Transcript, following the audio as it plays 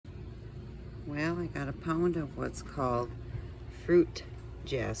Well, I got a pound of what's called fruit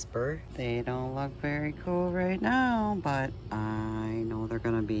jasper. They don't look very cool right now, but I know they're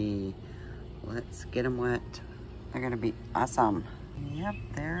gonna be, let's get them wet. They're gonna be awesome. Yep,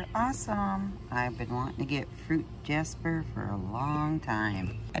 they're awesome. I've been wanting to get fruit jasper for a long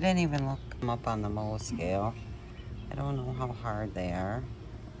time. I didn't even look them up on the Moe scale. I don't know how hard they are.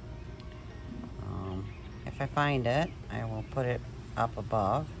 If I find it, I will put it up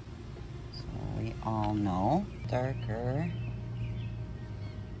above so we all know. Darker.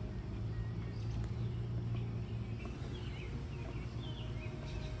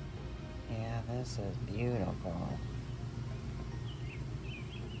 Yeah, this is beautiful.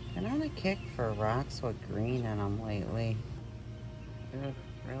 Been on a kick for rocks with green in them lately. Ooh,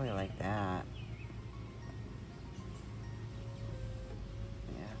 really like that.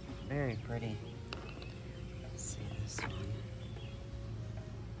 Yeah, very pretty. Let's see this one.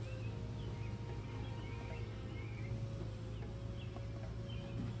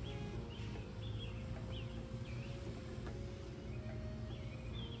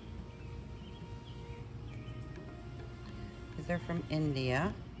 These are from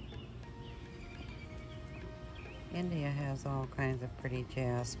India. India has all kinds of pretty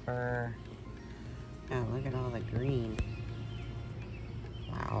jasper. Oh, look at all the green.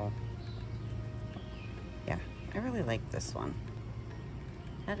 Wow. Yeah, I really like this one.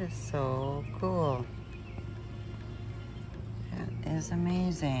 That is so cool. That is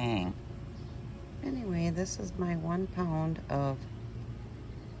amazing. Anyway, this is my 1 pound of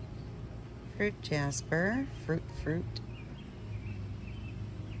fruit jasper, fruit.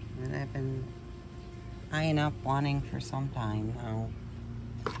 And I've been eyeing up wanting for some time now.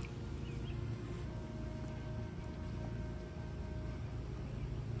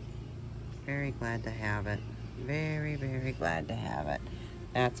 Very glad to have it. Very, very glad to have it.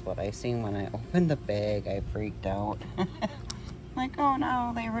 That's what I seen when I opened the bag. I freaked out. Like, oh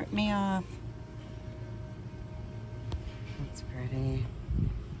no, they ripped me off. That's pretty.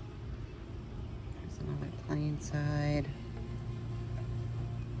 There's another plain side.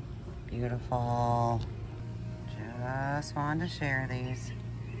 Beautiful. Just wanted to share these.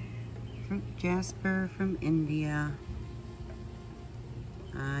 Fruit jasper from India.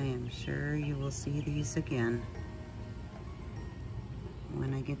 I am sure you will see these again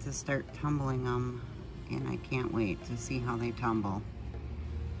when I get to start tumbling them, and I can't wait to see how they tumble.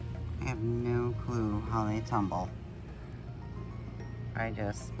 I have no clue how they tumble. I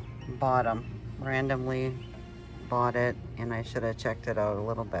just bought them, randomly bought it, and I should have checked it out a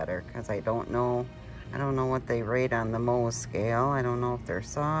little better because I don't know what they rate on the Moe scale. I don't know if they're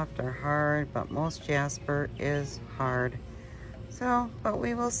soft or hard, but most jasper is hard. So, but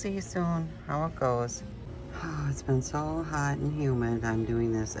we will see soon how it goes. Oh, it's been so hot and humid. I'm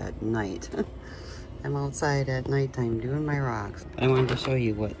doing this at night. I'm outside at nighttime doing my rocks. I wanted to show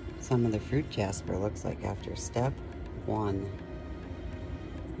you what some of the fruit jasper looks like after step 1.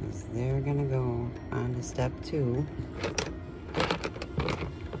 Because they're gonna go on to step 2. I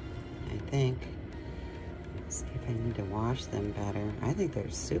think. Let's see if I need to wash them better. I think they're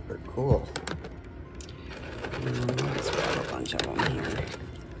super cool. Let's grab a bunch of them here.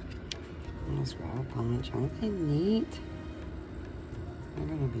 Let's grab a bunch. Aren't they neat? They're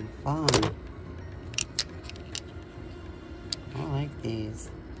gonna be fun. I like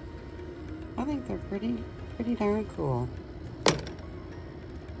these. I think they're pretty darn cool.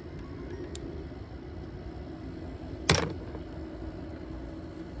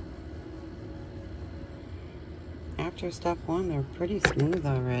 After step 1, they're pretty smooth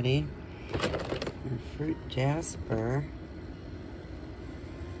already. Fruit jasper.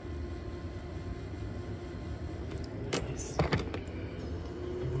 Yes. I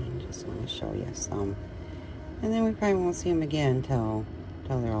just want to show you some. And then we probably won't see them again until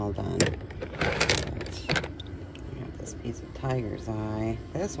they're all done. But I got this piece of tiger's eye.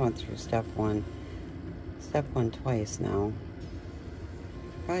 This went through step 1 twice now.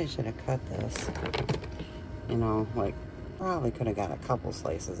 Probably should have cut this. You know, like, probably could have got a couple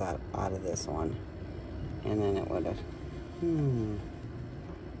slices out of this one. And then it would have,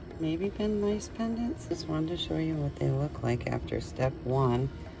 maybe been nice pendants. Just wanted to show you what they look like after step 1,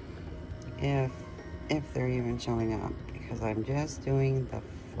 if they're even showing up, because I'm just doing the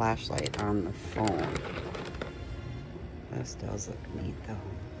flashlight on the phone. This does look neat though.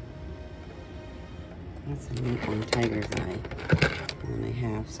 That's a neat one, tiger's eye. And I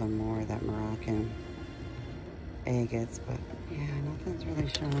have some more of that Moroccan agates, but yeah, nothing's really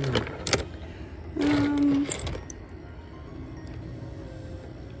showing up.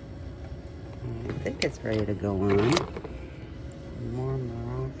 I think it's ready to go on. More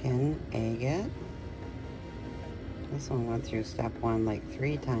Moroccan agate. This one went through step 1 like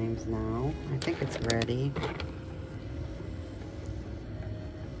 3 times now. I think it's ready.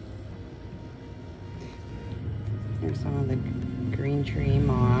 Here's some of the green tree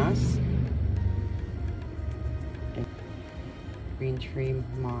moss. Green tree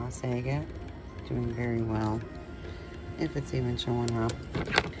moss agate. Doing very well. If it's even showing up.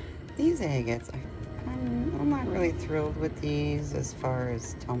 These agates, I'm not really thrilled with these as far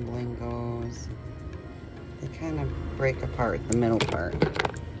as tumbling goes. They kind of break apart, the middle part.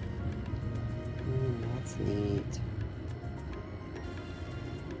 That's neat.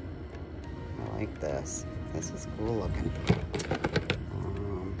 I like this. This is cool looking.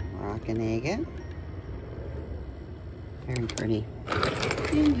 Rockin' agate. Very pretty.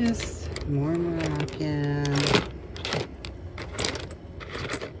 And just more Moroccan.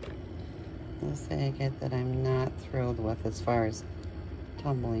 This agate that I'm not thrilled with as far as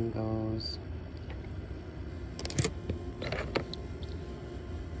tumbling goes.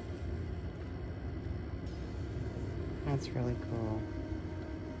 That's really cool.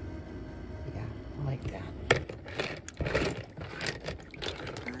 Yeah, I like that.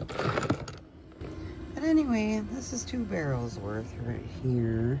 But anyway, this is 2 barrels worth right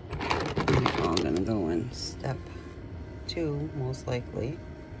here. I'm gonna go in step 2, most likely.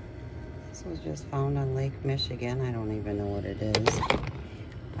 This was just found on Lake Michigan. I don't even know what it is.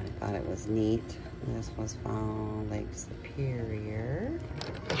 I thought it was neat. This was found Lake Superior.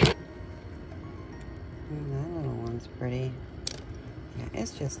 That little one's pretty. Yeah,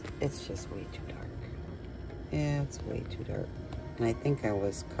 it's just way too dark. It's way too dark. And I think I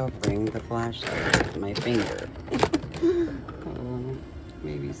was covering the flashlight with my finger.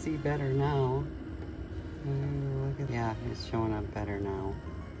 Maybe see better now. Look at, yeah, it's showing up better now.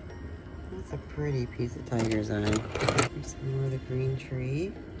 That's a pretty piece of tiger's eye. Here's some more of the green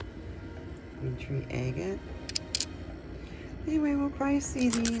tree agate. Anyway, we'll probably see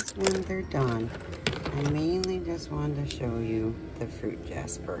these when they're done. I mainly just wanted to show you the fruit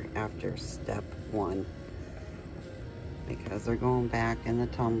jasper after step 1. Because they're going back in the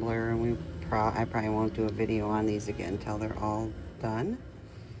tumbler, and I probably won't do a video on these again until they're all done.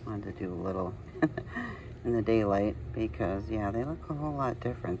 Wanted to do a little in the daylight because, yeah, they look a whole lot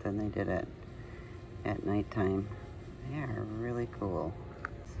different than they did at nighttime. They are really cool.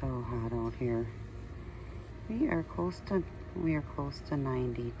 So hot out here. We are close to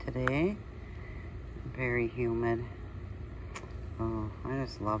 90 today. Very humid. Oh, I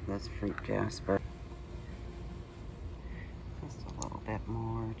just love this fruit jasper. Just a little bit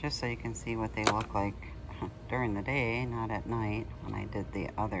more, just so you can see what they look like during the day, not at night when I did the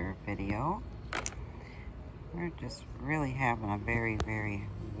other video. We're just really having a very, very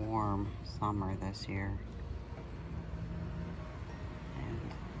warm summer this year.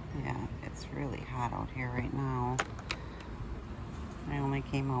 And yeah, it's really hot out here right now. I only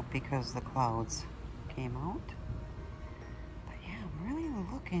came out because the clouds came out. But yeah, I'm really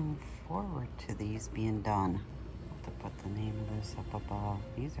looking forward to these being done. I'll have to put the name of this up above.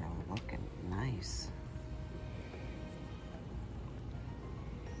 These are looking nice.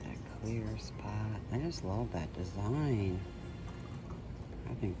 That clear spot. I just love that design.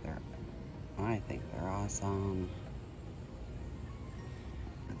 I think they're awesome.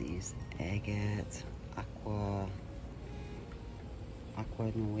 These agates, aqua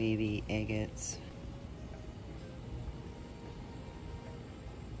and wavy agates.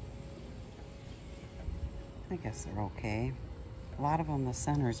 I guess they're okay. A lot of them, the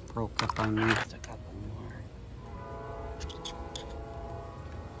centers broke up on me. Just a couple more.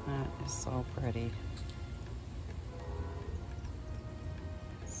 That is so pretty.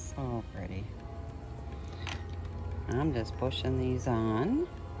 So pretty. I'm just pushing these on.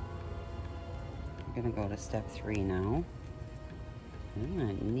 I'm gonna go to step 3 now. Isn't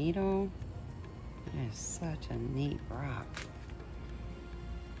that neato? That is such a neat rock.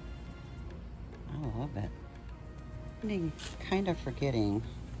 I love it. I'm kind of forgetting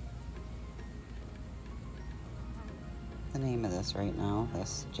the name of this right now,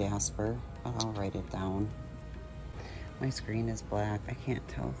 this jasper, but I'll write it down. My screen is black. I can't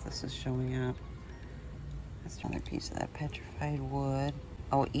tell if this is showing up. That's another piece of that petrified wood.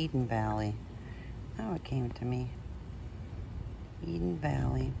 Oh, Eden Valley. Now it came to me. Eden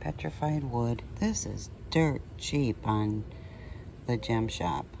Valley, petrified wood. This is dirt cheap on the gem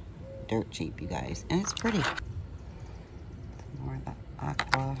shop. Dirt cheap, you guys. And it's pretty. Some more of the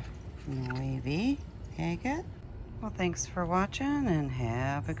aqua and the wavy agate. Well, thanks for watching and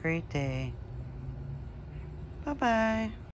have a great day. Bye-bye.